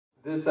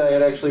This I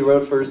had actually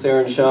wrote for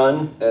Sarah and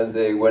Sean as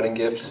a wedding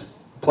gift,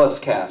 plus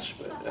cash,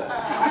 but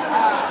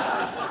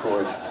of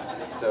course.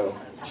 So,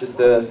 just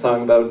a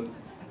song about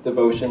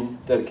devotion,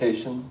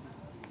 dedication.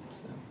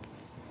 So.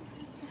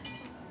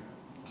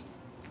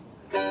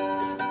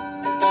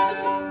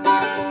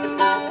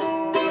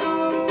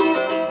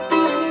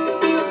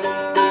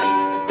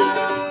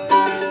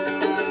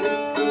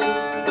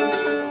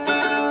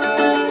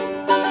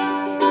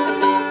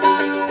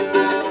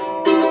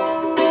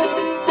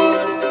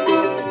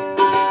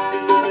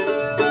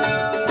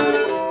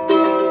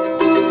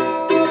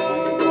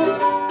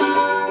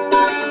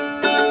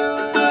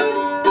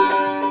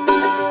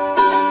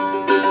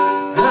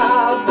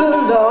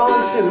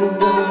 To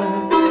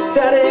the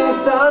setting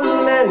sun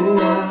and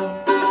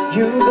now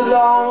you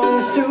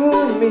belong to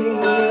me.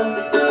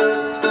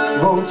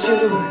 Won't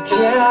you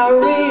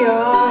carry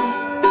on?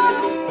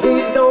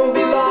 Please don't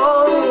be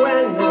long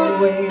when I'm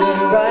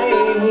waiting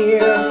right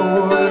here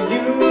for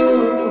you.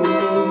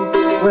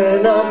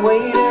 When I'm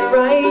waiting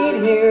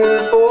right here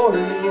for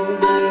you.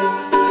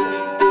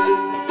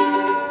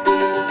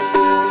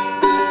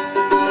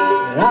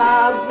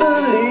 I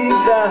believe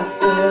that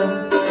the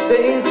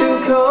days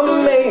to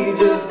come may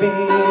just be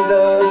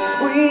the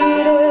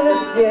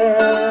sweetest,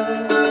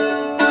 yeah.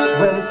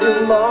 When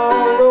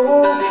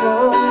tomorrow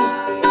comes,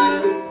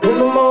 in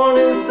the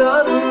morning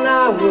sun,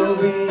 I will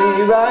be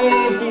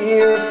right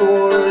here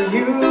for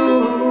you.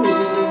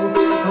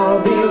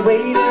 I'll be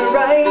waiting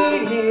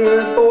right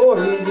here for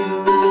you.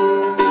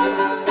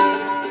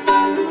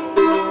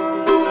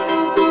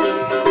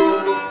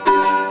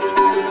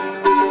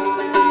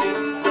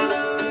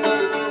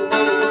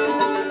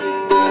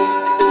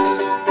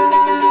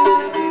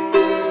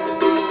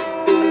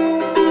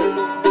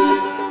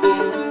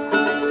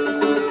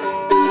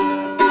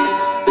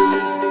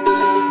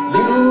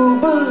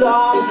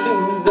 Belong to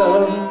the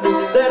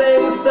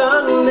setting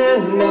sun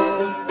and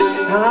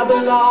I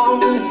belong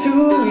to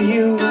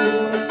you.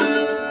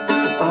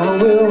 I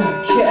will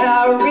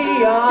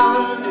carry on,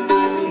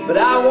 but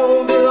I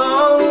won't be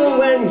long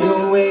when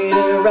you're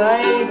waiting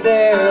right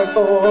there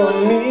for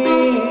me.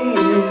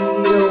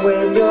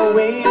 When you're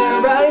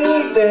waiting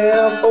right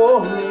there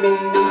for me.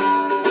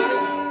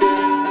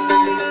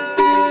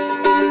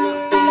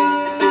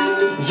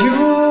 You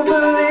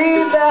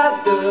believe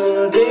that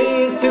the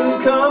days to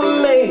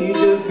come may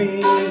just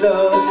be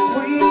the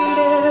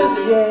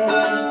sweetest, yeah.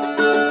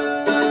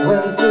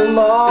 When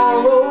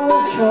tomorrow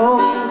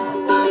comes,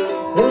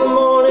 in the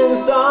morning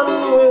sun,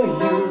 will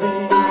you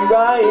be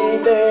right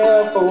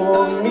there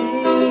for me?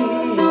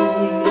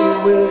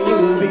 Will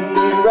you be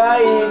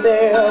right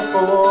there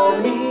for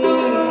me?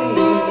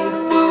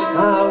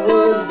 I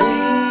would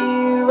be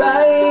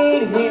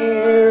right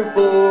here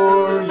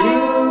for you.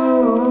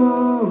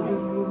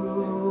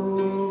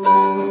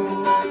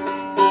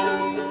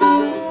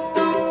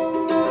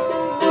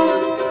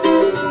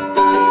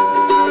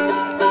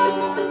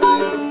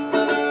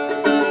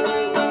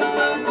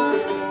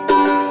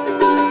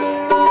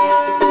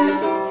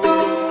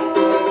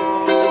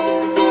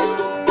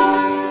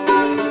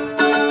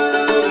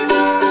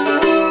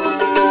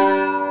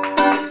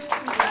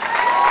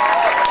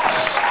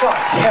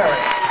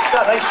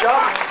 Scott, nice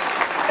job.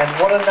 And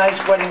what a nice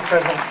wedding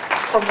present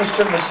from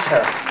Mr. and Mrs.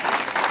 Herring.